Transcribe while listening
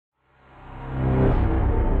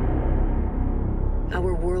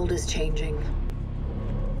world is changing.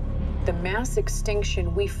 The mass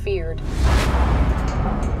extinction we feared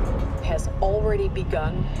has already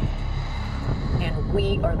begun, and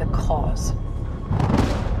we are the cause.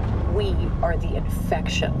 We are the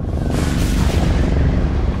infection.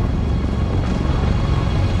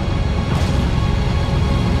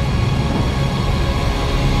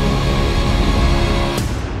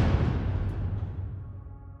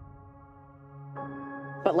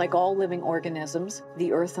 But like all living organisms,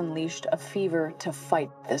 the Earth unleashed a fever to fight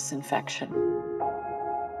this infection.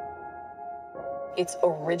 Its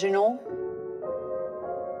original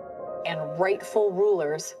and rightful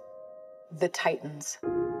rulers, the Titans.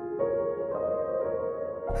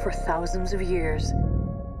 For thousands of years,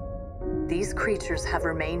 these creatures have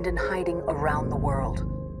remained in hiding around the world.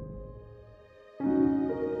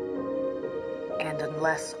 And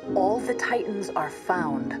unless all the Titans are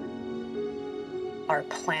found, our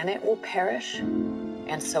planet will perish,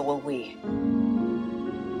 and so will we.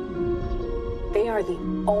 They are the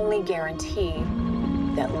only guarantee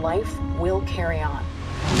that life will carry on.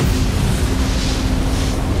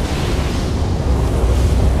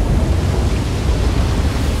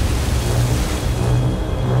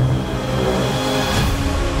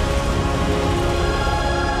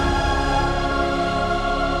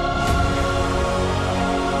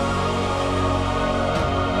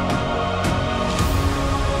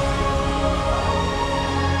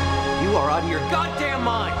 You are out of your goddamn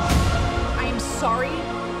mind! I am sorry,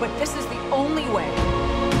 but this is the only way.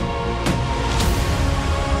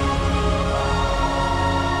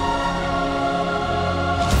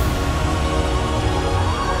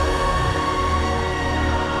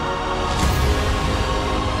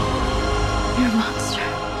 You're a monster.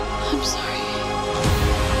 I'm sorry.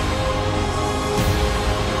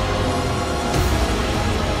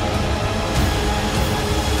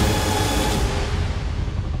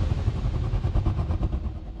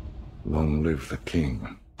 Long live the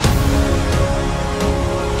king.